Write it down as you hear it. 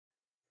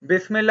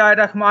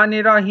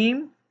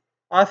Bismillahirrahmanirrahim.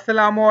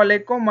 Assalamu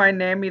alaikum. My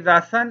name is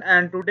Hassan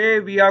and today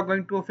we are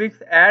going to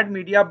fix add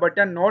media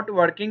button not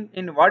working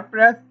in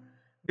WordPress.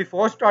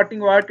 Before starting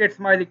work, it's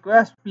my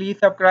request. Please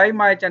subscribe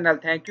my channel.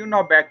 Thank you.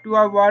 Now back to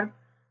our work.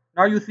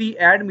 Now you see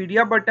add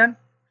media button.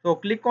 So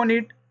click on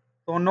it.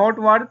 So not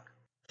work.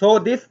 So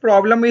this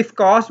problem is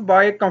caused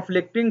by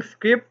conflicting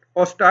script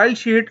or style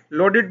sheet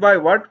loaded by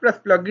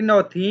WordPress plugin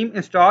or theme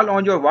installed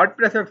on your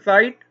WordPress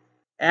website.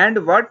 And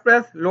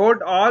WordPress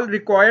load all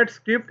required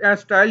script and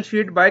style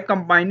sheet by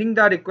combining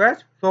the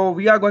request. So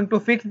we are going to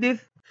fix this.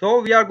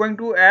 So we are going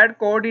to add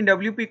code in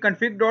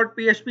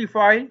wp-config.php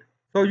file.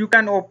 So you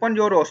can open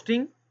your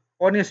hosting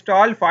or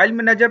install file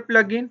manager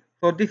plugin.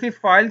 So this is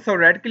file. So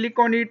right click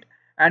on it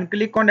and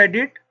click on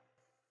edit.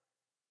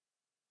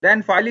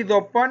 Then file is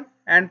open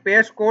and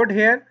paste code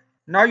here.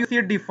 Now you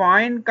see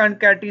define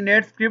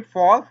concatenate script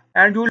false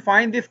and you will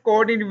find this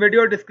code in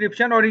video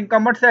description or in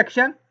comment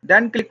section.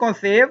 Then click on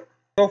save.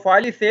 So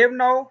file is saved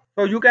now.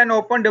 So you can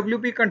open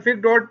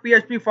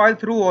wp-config.php file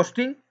through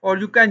hosting or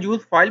you can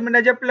use file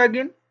manager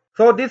plugin.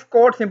 So this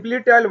code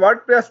simply tell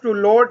WordPress to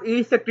load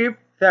each script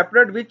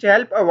separate, which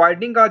help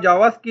avoiding a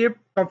JavaScript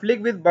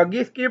conflict with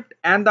buggy script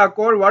and the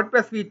core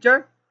WordPress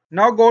feature.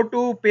 Now go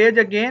to page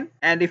again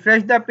and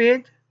refresh the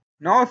page.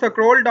 Now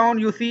scroll down,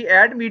 you see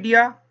add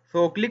media.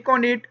 So click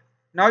on it.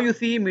 Now you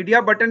see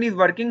media button is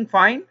working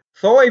fine.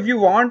 So if you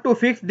want to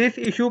fix this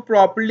issue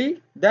properly,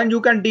 then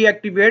you can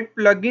deactivate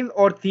plugin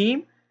or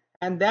theme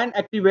and then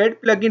activate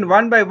plugin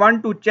one by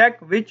one to check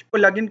which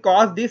plugin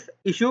caused this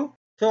issue.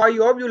 So I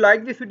hope you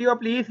like this video.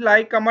 Please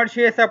like, comment,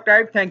 share,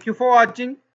 subscribe. Thank you for watching.